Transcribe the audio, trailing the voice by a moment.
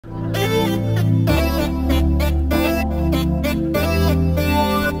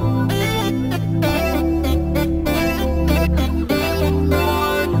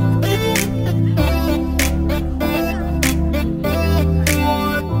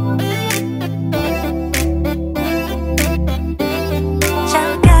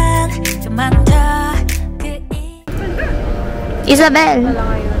Isabel!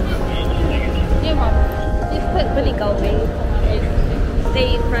 Yeah, Mom. Just put ikaw, babe.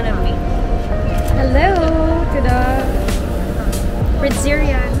 Stay in front of me. Hello to the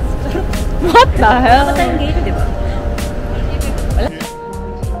Fritzerians. What the hell? Wala tayong gate, di ba? Wala.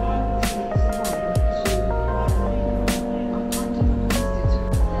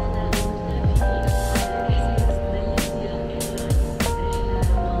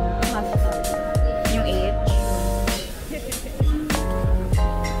 Yung age.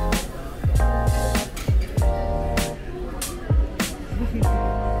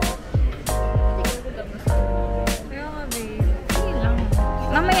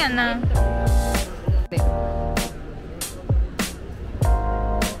 Mamaya na.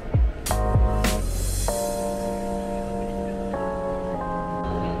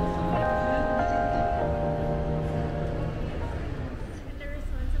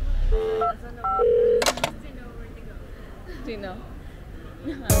 Sino?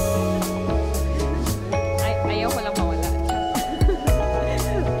 Ayaw ko lang mawala.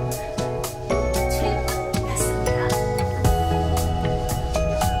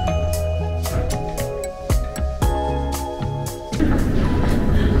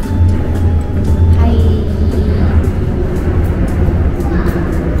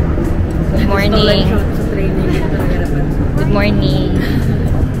 Good morning. Good morning.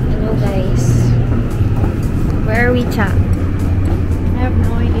 Hello guys. Where are we, Cha? I have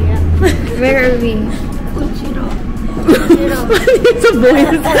no idea. Where are we? It's a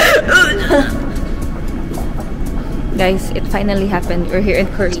voice. Guys, it finally happened. We're here in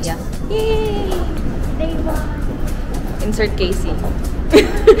Korea. Yay! They won. Insert Casey.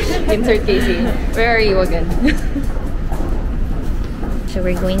 Insert Casey. Where are you again? So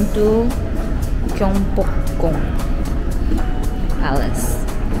we're going to Gyeongbokgung Palace.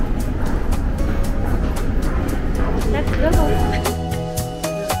 Let's go.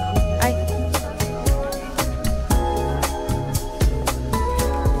 Ay.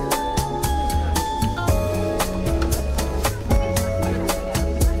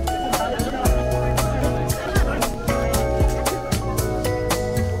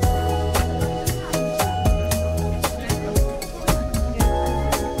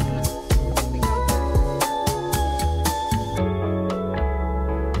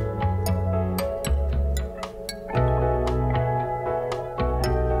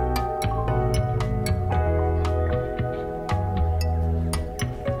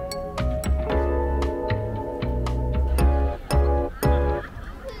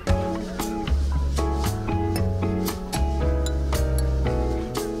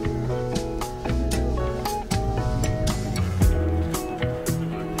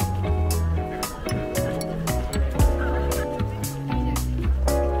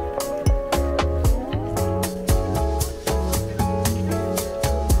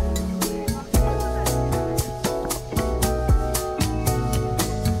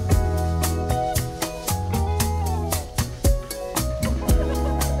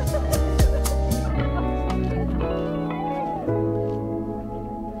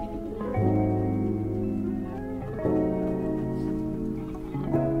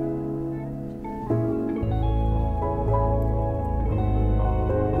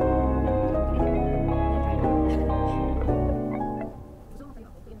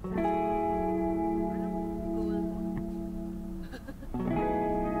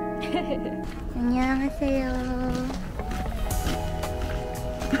 안녕하세요.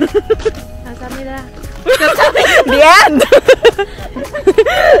 감사합니다. The end!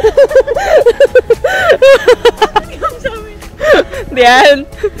 The end!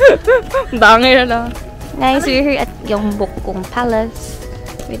 Dangir na. Guys, we're here at Gyeongbokgung Palace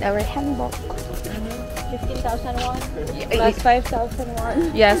with our hanbok. 15,000 won. Plus 5,000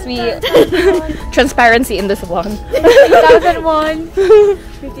 won. Yes, we... Transparency in this one. 15,000 won.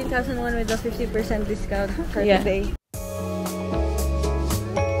 15,000 won with a 50% discount for today.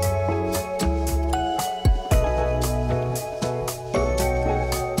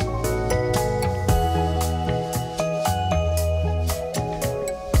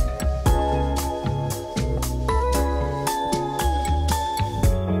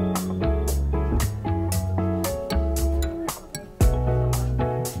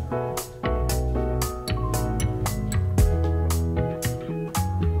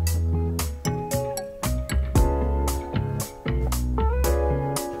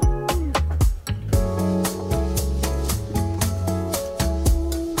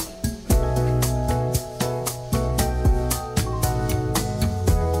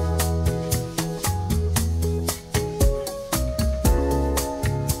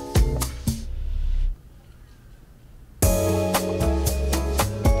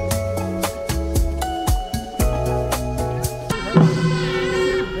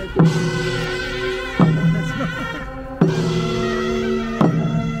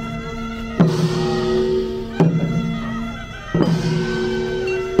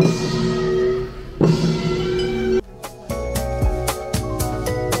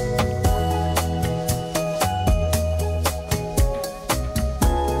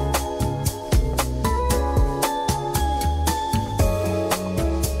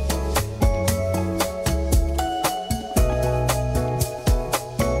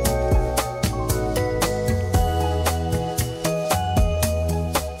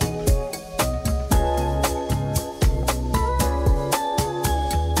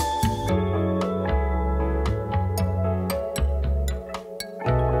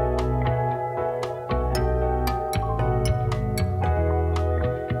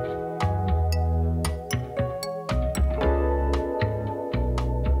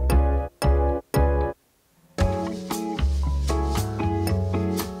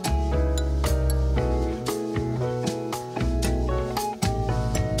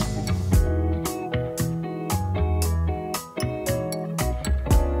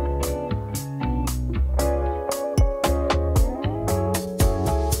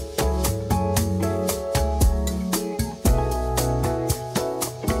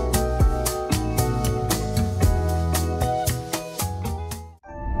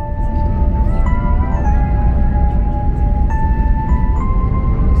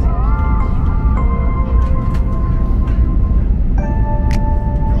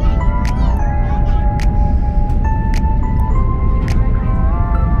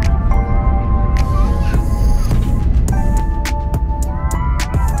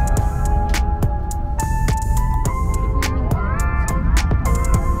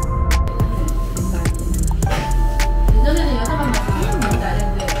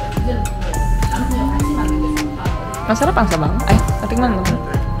 Masarap ang sabaw. Ay, patingnan mo.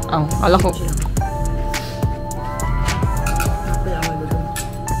 Oh, ala ko.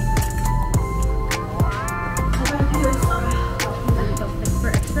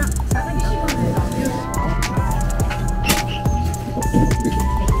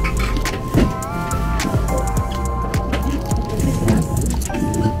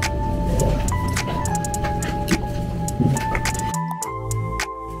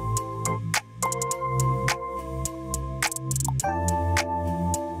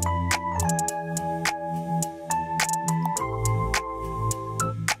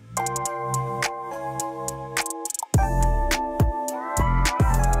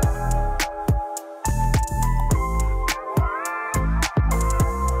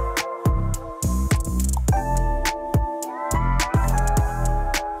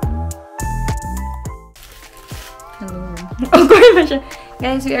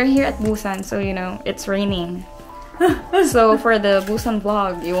 Guys, we are here at Busan, so you know, it's raining. So for the Busan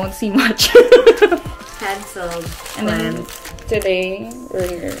vlog, you won't see much. Cancelled. And then today,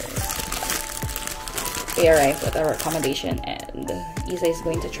 we arrived at our accommodation and Issy is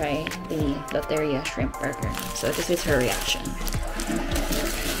going to try the Loteria shrimp burger. So this is her reaction.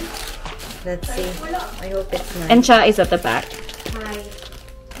 Let's see. I hope it's nice. And Cha is at the back. Hi.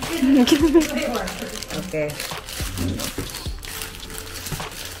 Okay.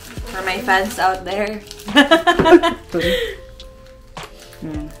 For my fans out there.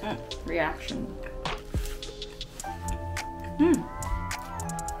 Reaction.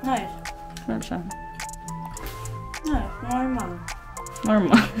 Nice. Nice. Normal.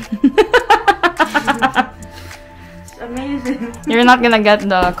 Normal. It's amazing. You're not gonna get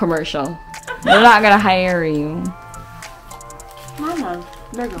the commercial. They're not gonna hire you. Normal.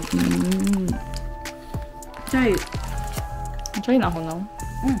 Burger. Try it. Try na ako now.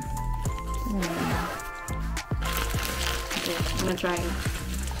 Okay, I'm gonna try.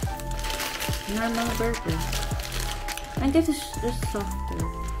 Normal burger. I guess it's just softer.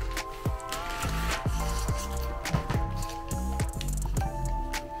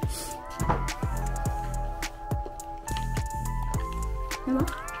 Diba?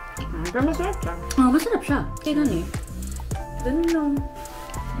 Pero masarap siya. Oh, masarap siya. Tingnan eh. Ganun lang.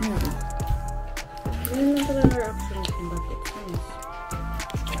 Ganun lang talaga reaction ng bakit.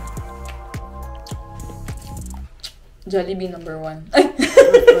 Jollibee #1.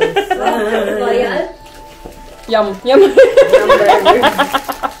 Loyal? Yum. Yum. Yum burger.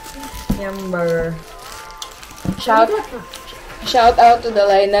 Yum burger. Shout out to the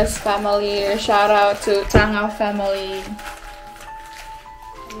Linus family. Shout out to Tangao family.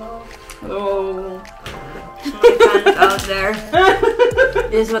 Hello. My fans out there.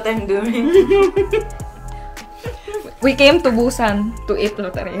 This is what I'm doing. We came to Busan to eat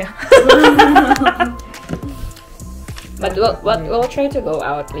Loteria. But we'll try to go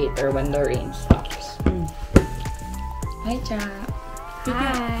out later when the rain stops. Hi, Cha.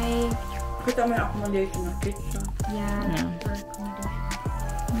 Hi. Kita mo yung accommodation na pizza. Yeah.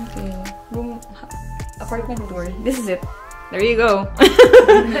 Okay. Room apartment tour. This is it. There you go.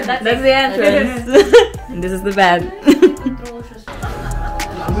 That's the entrance. And this is the bed.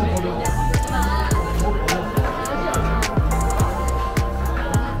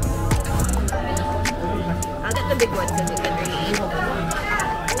 I'll get the big one because you can really small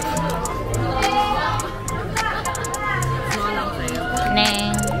lang sa'yo.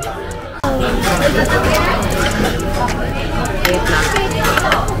 Neng. Wait lang.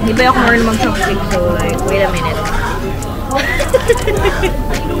 Hindi ba ako marunong mag-chopstick? So like, wait a minute.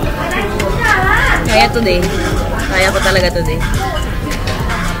 Kaya today. Kaya ko talaga today.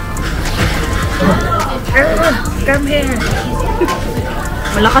 Come here.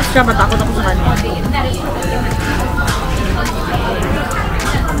 Malakas siya, matakot ako sa kanya.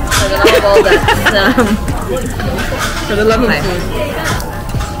 So the love of all that. For the love of okay. food.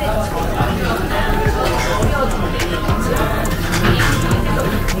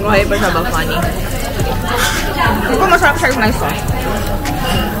 Ngayon pa siya ba funny? Kung masarap siya yung nice sauce.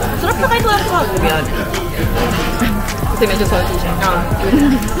 Sarap na kahit walang sauce. Yan. Kasi medyo salty siya.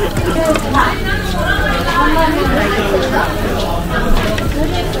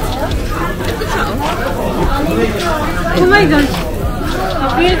 Oh my gosh.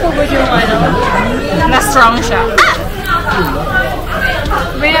 Feel ko ba yung ano? Na-strong siya.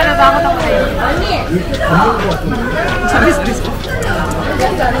 May natatakot ako kayo. Sorry.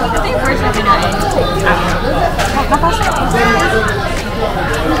 Ito yung first na pinain.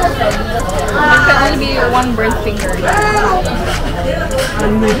 It can only be one burnt finger.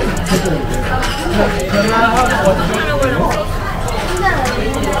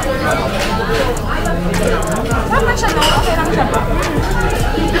 Tama siya, no? Okay lang siya ba?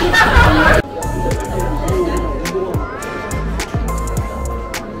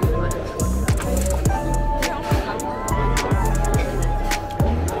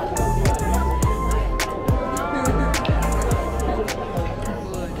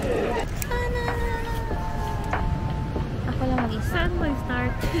 Ako lang mag-isa. Saan mo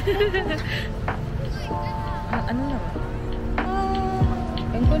start? Ano naman?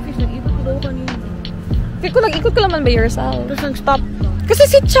 I'm confused. Nag-ikot ko daw kanina. Ikot ko naman by yourself. Tapos nag-stop. Kasi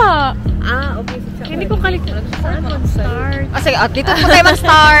si Cha. Okay. Hindi ko kalikot. Saan mo start? Sige, dito po tayo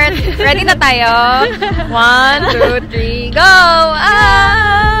mag-start. Ready na tayo? 1, 2, 3, go!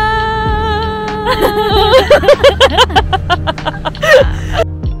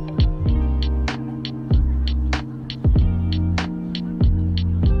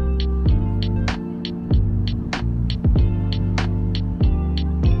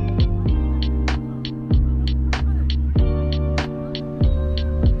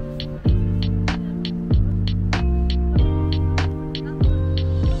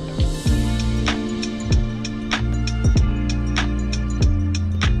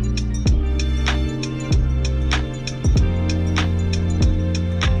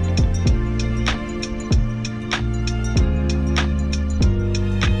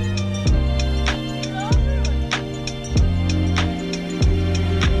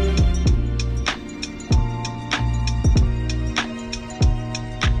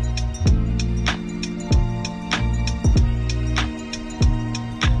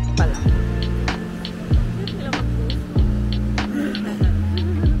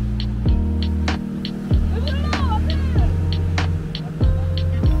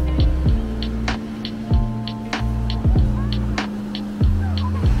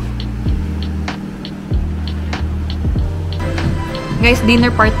 Guys, dinner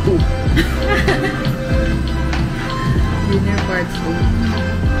part 2. Dinner part 2.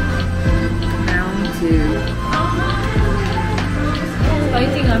 Round 2.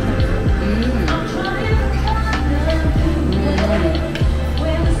 Spicy nga siya.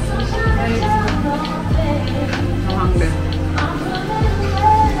 I'm hungry.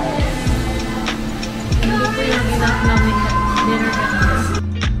 Hindi ko yung enough namin dinner kanina.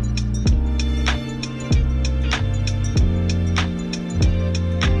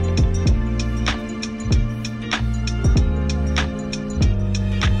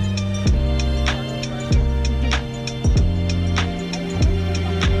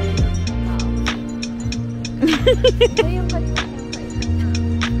 Ito yung kanina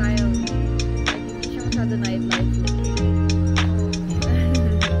style. Hindi siya masyado nightlife looking.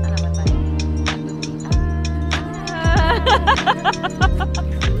 Ano ba tayo?